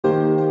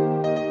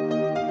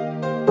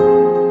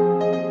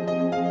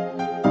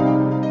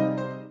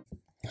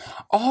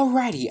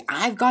Alrighty,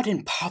 I've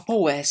gotten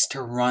PopOS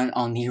to run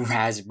on the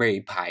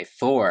Raspberry Pi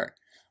 4.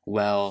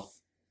 Well,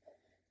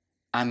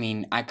 I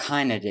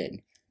kinda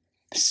did.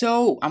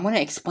 So, I'm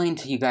gonna explain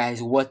to you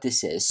guys what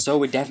this is.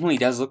 So, it definitely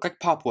does look like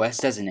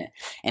PopOS, doesn't it?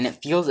 And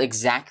it feels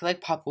exactly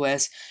like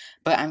PopOS,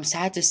 but I'm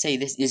sad to say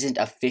this isn't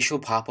official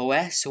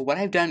PopOS. So, what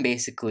I've done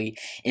basically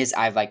is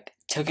I've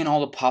taken all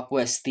the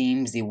PopOS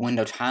themes, the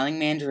window tiling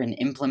manager, and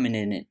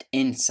implemented it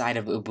inside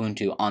of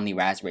Ubuntu on the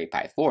Raspberry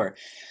Pi 4.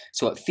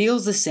 So it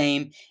feels the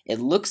same, it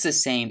looks the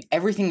same,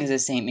 everything is the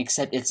same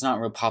except it's not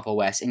real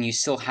PopOS, and you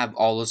still have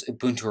all those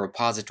Ubuntu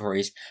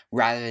repositories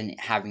rather than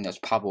having those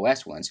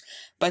PopOS ones.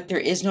 But there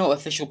is no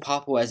official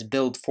PopOS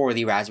build for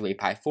the Raspberry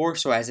Pi 4,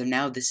 so as of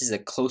now, this is the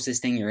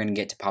closest thing you're going to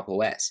get to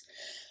PopOS.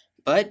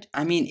 But,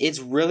 it's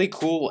really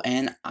cool,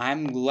 and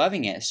I'm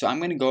loving it. So I'm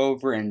going to go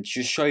over and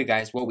just show you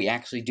guys what we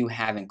actually do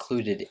have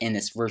included in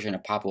this version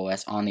of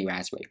PopOS on the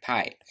Raspberry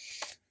Pi.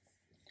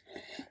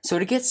 So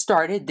to get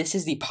started, this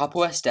is the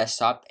PopOS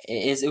desktop.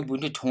 It is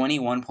Ubuntu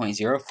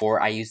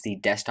 21.04. I use the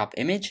desktop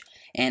image,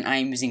 and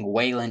I'm using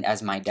Wayland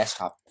as my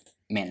desktop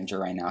manager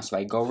right now. So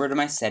I go over to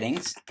my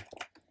settings.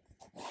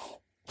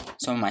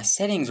 So in my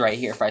settings right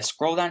here, if I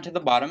scroll down to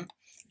the bottom,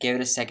 give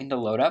it a second to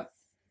load up.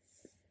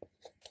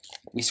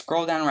 We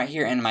scroll down right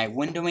here, and my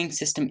windowing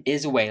system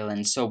is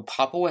Wayland, so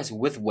PopOS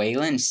with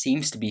Wayland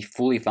seems to be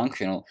fully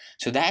functional.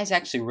 So that is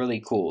actually really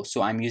cool.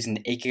 So I'm using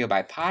the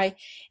 8GB Pi,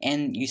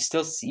 and you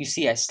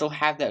see I still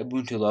have the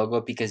Ubuntu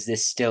logo because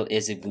this still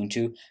is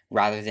Ubuntu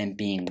rather than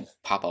being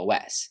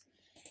PopOS.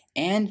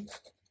 And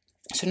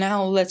so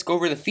now let's go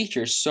over the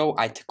features. So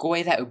I took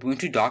away that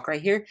Ubuntu dock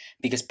right here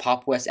because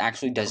PopOS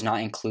actually does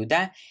not include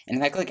that. And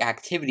if I click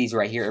activities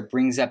right here, it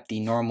brings up the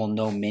normal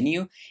Gnome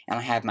menu. And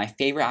I have my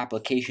favorite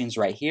applications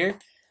right here.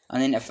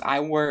 And then if I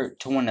were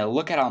to want to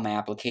look at all my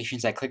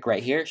applications, I click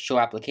right here, show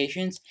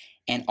applications.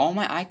 And all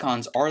my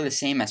icons are the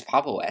same as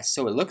PopOS.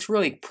 So it looks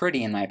really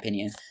pretty in my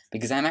opinion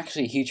because I'm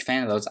actually a huge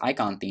fan of those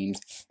icon themes.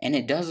 And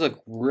it does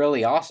look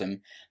really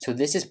awesome. So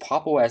this is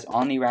PopOS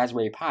on the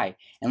Raspberry Pi.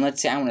 And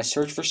let's say I want to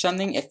search for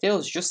something. It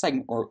feels just like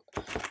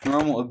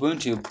normal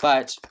Ubuntu,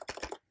 but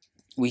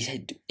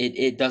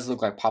it does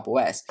look like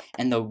PopOS.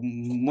 And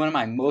one of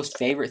my most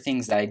favorite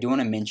things that I do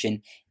want to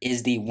mention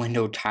is the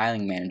window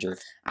tiling manager.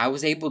 I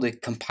was able to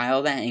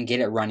compile that and get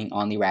it running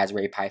on the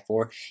Raspberry Pi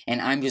 4, and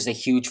I'm just a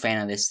huge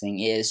fan of this thing.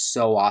 It is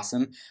so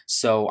awesome.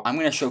 So I'm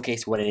going to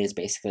showcase what it is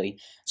basically.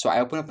 So I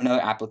open up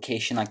another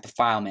application like the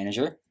file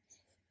manager,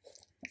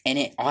 and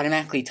it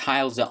automatically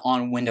tiles it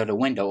on window to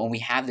window, and we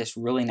have this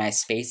really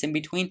nice space in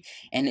between,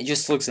 and it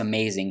just looks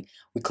amazing.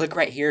 We click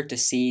right here to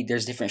see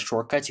there's different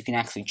shortcuts. You can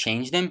actually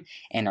change them,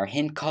 and our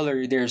hint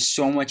color, there's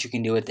so much you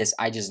can do with this.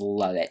 I just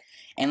love it.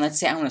 And let's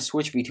say I want to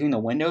switch between the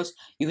windows.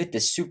 You hit the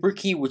super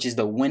key, which is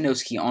the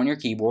Windows key on your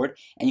keyboard,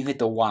 and you hit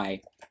the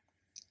Y.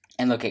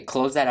 And look, it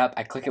closed that up.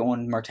 I click it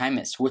one more time,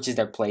 it switches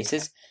their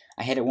places.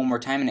 I hit it one more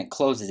time and it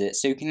closes it.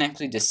 So you can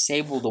actually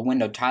disable the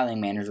window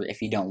tiling manager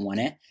if you don't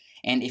want it.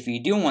 And if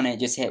you do want it,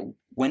 just hit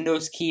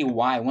Windows key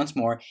Y once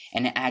more,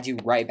 and it adds you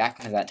right back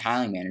into that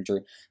tiling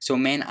manager. So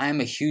man, I'm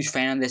a huge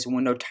fan of this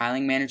window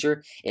tiling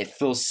manager. It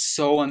feels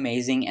so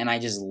amazing, and I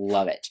just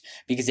love it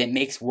because it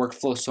makes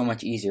workflow so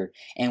much easier.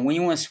 And when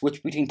you want to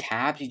switch between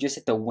tabs, you just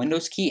hit the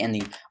Windows key and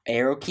the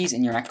arrow keys,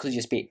 and you're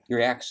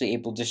actually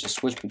able just to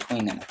switch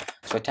between them.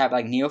 So I tap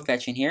like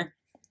NeoFetch in here,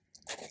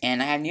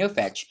 and I have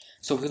NeoFetch.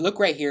 So if we look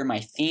right here, my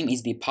theme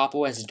is the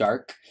PopOS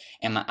Dark,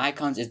 and my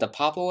icons is the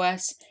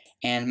PopOS.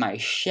 And my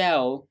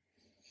shell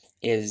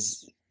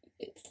is,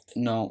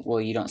 no,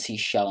 well, you don't see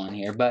shell on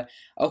here, but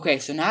okay,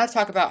 so now to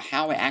talk about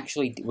how I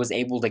actually was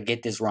able to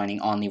get this running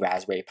on the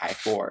Raspberry Pi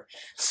 4.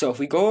 So if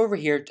we go over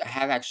here, I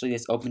have actually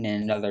this open in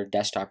another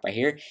desktop right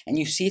here, and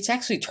you see it's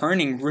actually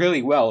turning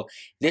really well.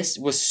 This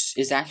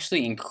is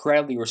actually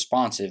incredibly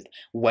responsive.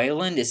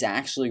 Wayland is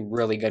actually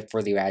really good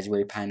for the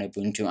Raspberry Pi and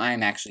Ubuntu. I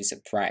am actually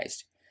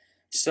surprised.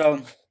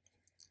 So,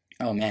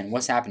 oh man,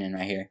 what's happening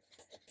right here?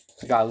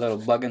 We got a little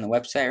bug in the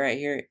website right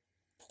here.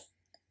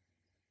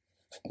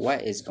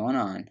 What is going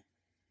on?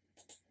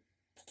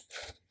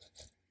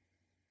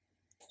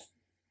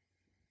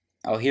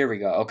 Oh, here we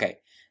go. Okay.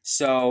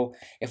 So,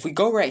 if we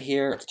go right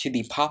here to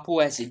the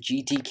PopOS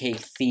GTK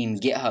theme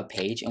GitHub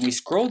page, and we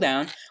scroll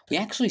down, we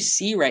actually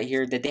see right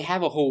here that they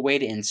have a whole way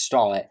to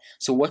install it.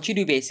 So what you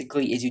do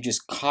basically is you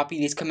just copy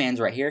these commands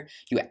right here,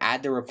 you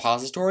add the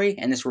repository,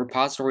 and this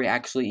repository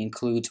actually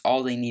includes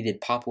all the needed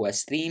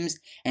PopOS themes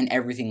and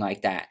everything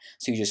like that.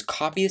 So you just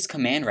copy this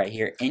command right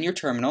here in your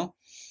terminal,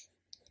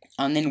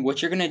 and then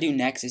what you're going to do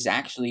next is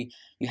actually,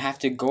 you have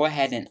to go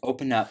ahead and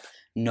open up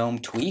Gnome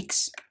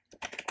Tweaks,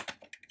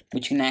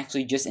 which you can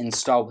actually just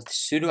install with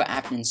sudo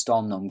apt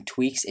install Gnome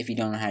Tweaks if you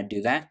don't know how to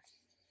do that.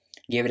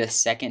 Give it a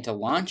second to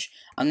launch,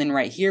 and then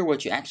right here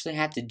what you actually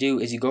have to do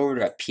is you go over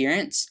to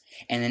Appearance,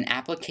 and then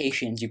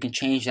Applications, you can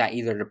change that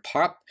either to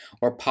Pop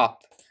or Pop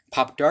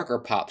Dark or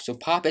Pop. So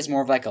Pop is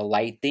more of like a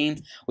light theme,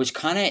 which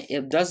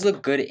it does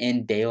look good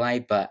in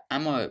daylight, but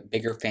I'm a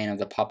bigger fan of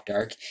the Pop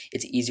Dark.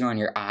 It's easier on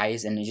your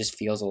eyes, and it just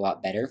feels a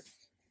lot better.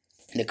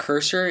 The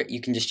cursor,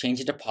 you can just change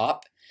it to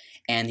Pop,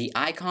 and the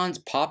icons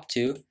Pop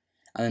too.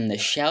 And then the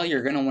shell,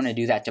 you're going to want to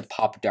do that to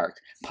pop dark,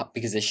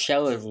 because the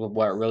shell is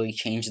what really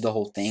changed the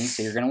whole thing.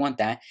 So you're going to want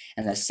that.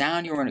 And the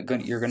sound, you're going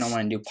to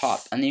want to do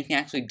pop. And then you can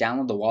actually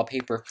download the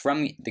wallpaper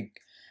from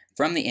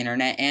the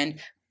internet, and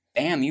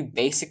bam, you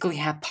basically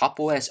have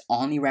PopOS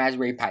on the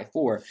Raspberry Pi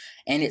 4,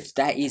 and it's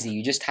that easy.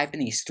 You just type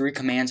in these 3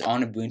 commands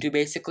on Ubuntu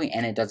basically,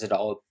 and it does it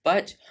all.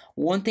 But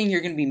one thing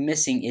you're going to be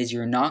missing is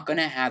you're not going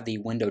to have the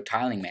window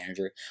tiling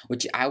manager,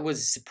 which I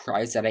was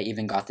surprised that I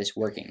even got this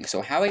working.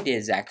 So how I did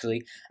is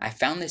actually, I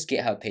found this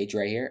GitHub page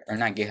right here, or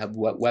not GitHub,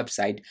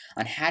 website,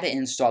 on how to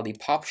install the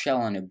pop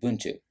shell on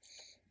Ubuntu.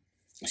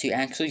 So you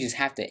actually just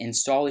have to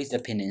install these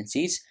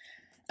dependencies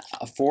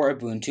for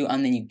Ubuntu,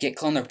 and then you git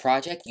clone the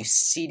project, you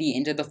cd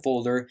into the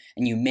folder,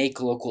 and you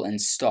make local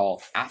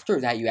install. After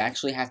that, you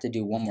actually have to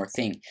do one more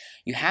thing.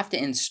 You have to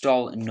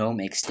install Gnome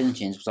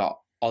Extensions, which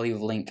I'll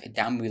leave a link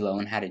down below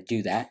on how to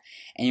do that.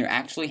 And you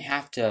actually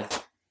have to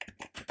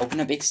open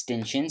up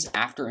extensions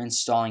after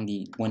installing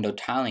the window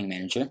tiling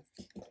manager.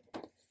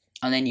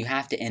 And then you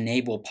have to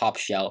enable Pop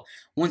Shell.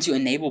 Once you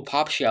enable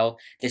Pop Shell,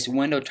 this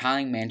window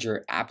tiling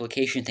manager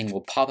application thing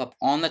will pop up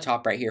on the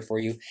top right here for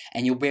you,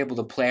 and you'll be able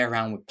to play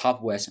around with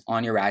PopOS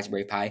on your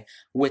Raspberry Pi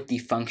with the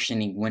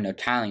functioning window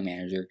tiling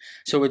manager.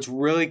 So it's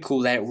really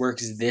cool that it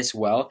works this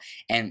well,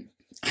 and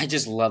I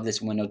just love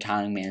this window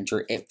tiling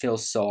manager. It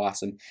feels so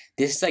awesome.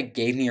 This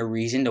gave me a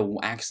reason to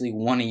actually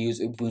want to use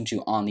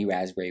Ubuntu on the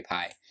Raspberry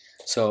Pi.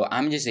 So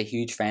I'm just a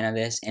huge fan of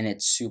this, and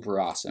it's super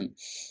awesome.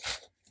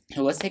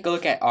 So let's take a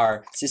look at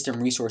our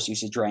system resource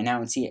usage right now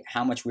and see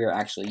how much we are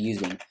actually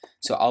using.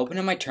 So I'll open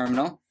up my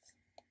terminal,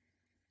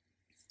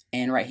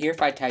 and right here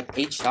if I type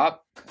htop,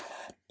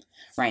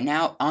 right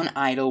now on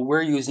idle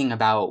we're using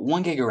about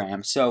 1 gig of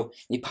RAM. So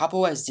the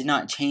PopOS did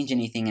not change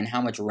anything in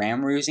how much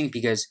RAM we're using,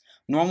 because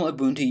normal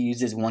Ubuntu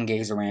uses 1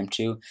 gig of RAM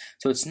too.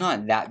 So it's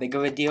not that big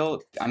of a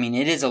deal. I mean,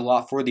 it is a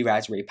lot for the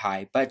Raspberry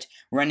Pi, but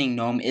running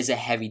Gnome is a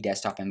heavy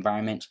desktop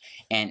environment,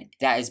 and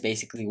that is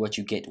basically what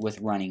you get with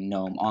running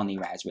Gnome on the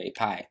Raspberry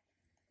Pi.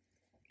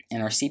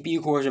 And our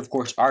CPU cores, of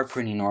course, are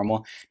pretty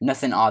normal.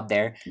 Nothing odd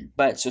there.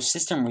 But so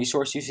system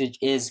resource usage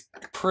is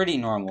pretty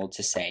normal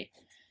to say.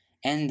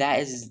 And that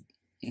is,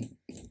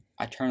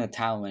 I turned the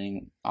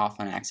tiling off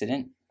on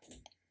accident.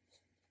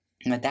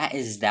 But that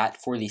is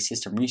that for the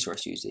system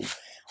resource usage.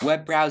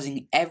 Web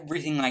browsing,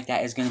 everything like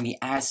that is going to be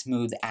as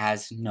smooth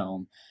as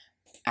Gnome.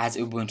 As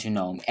Ubuntu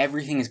Gnome.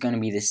 Everything is going to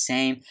be the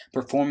same.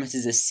 Performance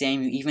is the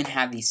same. You even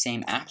have the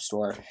same app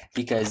store,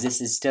 because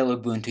this is still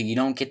Ubuntu. You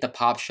don't get the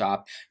Pop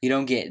Shop. You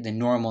don't get the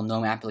normal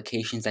Gnome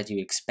applications that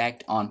you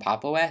expect on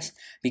PopOS,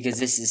 because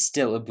this is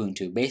still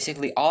Ubuntu.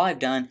 Basically, all I've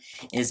done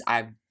is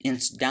I've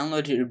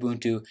downloaded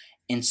Ubuntu,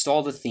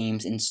 install the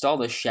themes, install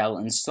the shell,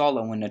 install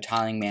the window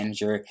tiling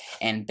manager,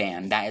 and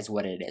bam, that is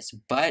what it is.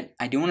 But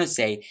I do want to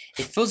say,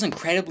 it feels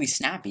incredibly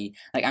snappy.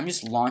 I'm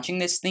just launching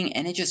this thing,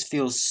 and it just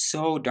feels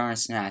so darn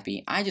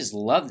snappy. I just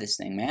love this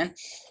thing, man.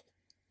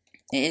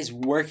 It is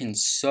working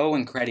so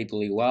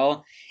incredibly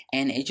well,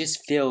 and it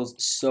just feels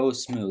so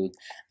smooth.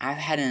 I've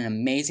had an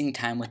amazing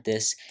time with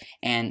this,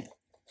 and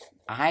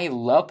I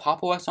love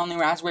PopOS on the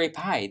Raspberry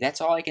Pi.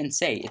 That's all I can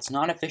say. It's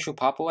not official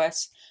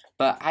PopOS,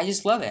 but I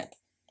just love it,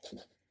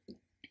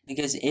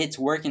 because it's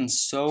working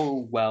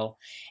so well,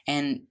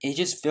 and it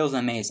just feels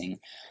amazing.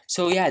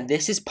 So yeah,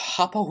 this is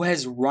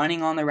PopOS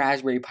running on the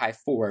Raspberry Pi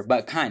 4,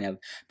 but kind of.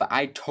 But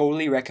I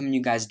totally recommend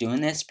you guys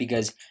doing this,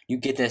 because you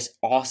get this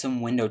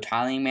awesome window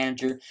tiling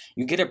manager,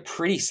 you get a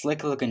pretty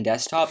slick looking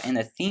desktop, and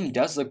the theme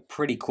does look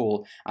pretty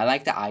cool. I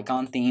like the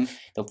icon theme,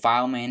 the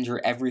file manager,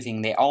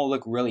 everything. They all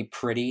look really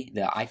pretty.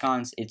 The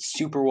icons, it's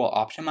super well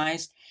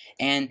optimized,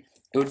 and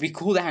it would be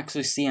cool to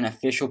actually see an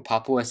official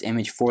PopOS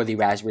image for the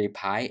Raspberry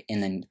Pi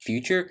in the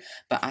future,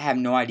 but I have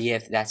no idea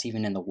if that's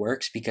even in the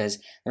works, because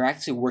they're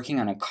actually working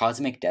on a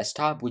Cosmic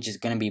desktop, which is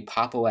going to be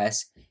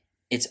PopOS,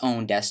 its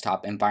own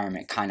desktop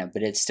environment, kind of,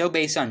 but it's still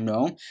based on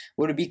Gnome.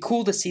 Would it be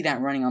cool to see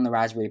that running on the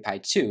Raspberry Pi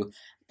too?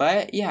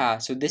 But yeah,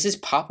 so this is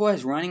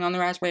PopOS running on the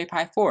Raspberry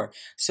Pi 4.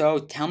 So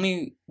tell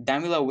me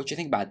down below what you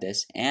think about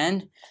this,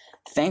 and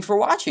thanks for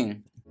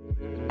watching.